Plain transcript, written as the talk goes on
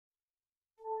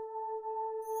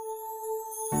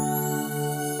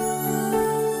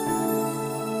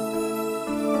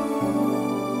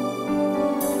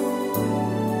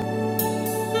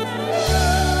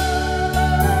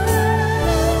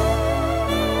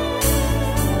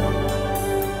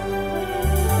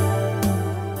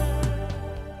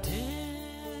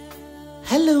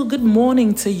good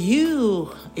morning to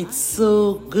you. It's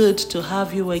so good to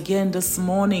have you again this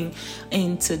morning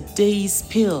in today's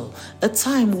Pill, a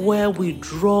time where we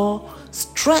draw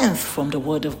strength from the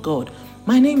Word of God.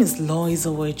 My name is Lois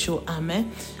Owecho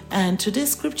Ame, and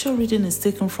today's scripture reading is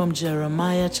taken from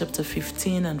Jeremiah chapter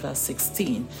 15 and verse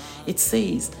 16. It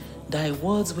says, "Thy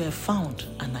words were found,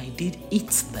 and I did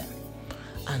eat them,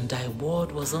 and thy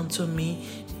word was unto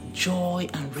me joy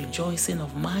and rejoicing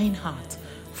of mine heart.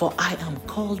 For I am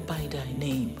called by thy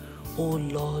name, O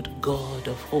Lord God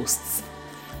of hosts."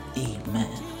 Amen.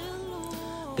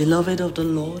 Beloved of the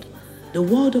Lord, the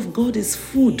Word of God is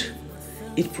food.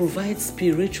 It provides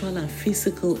spiritual and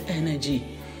physical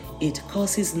energy. It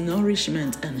causes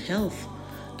nourishment and health.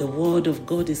 The Word of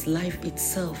God is life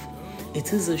itself.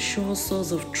 It is a sure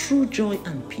source of true joy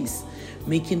and peace.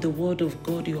 Making the Word of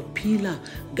God your pillar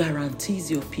guarantees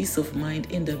your peace of mind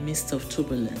in the midst of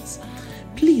turbulence.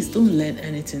 Please don't let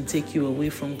anything take you away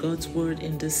from God's Word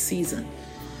in this season.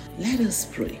 Let us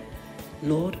pray.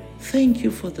 Lord, thank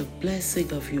you for the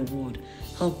blessing of your Word.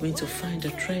 Help me to find the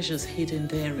treasures hidden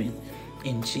therein.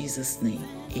 In Jesus' name,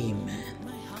 amen.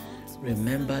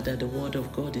 Remember that the Word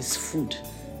of God is food.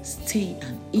 Stay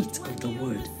and eat of the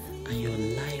Word, and your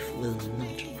life will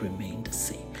not remain the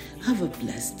same. Have a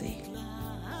blessed day.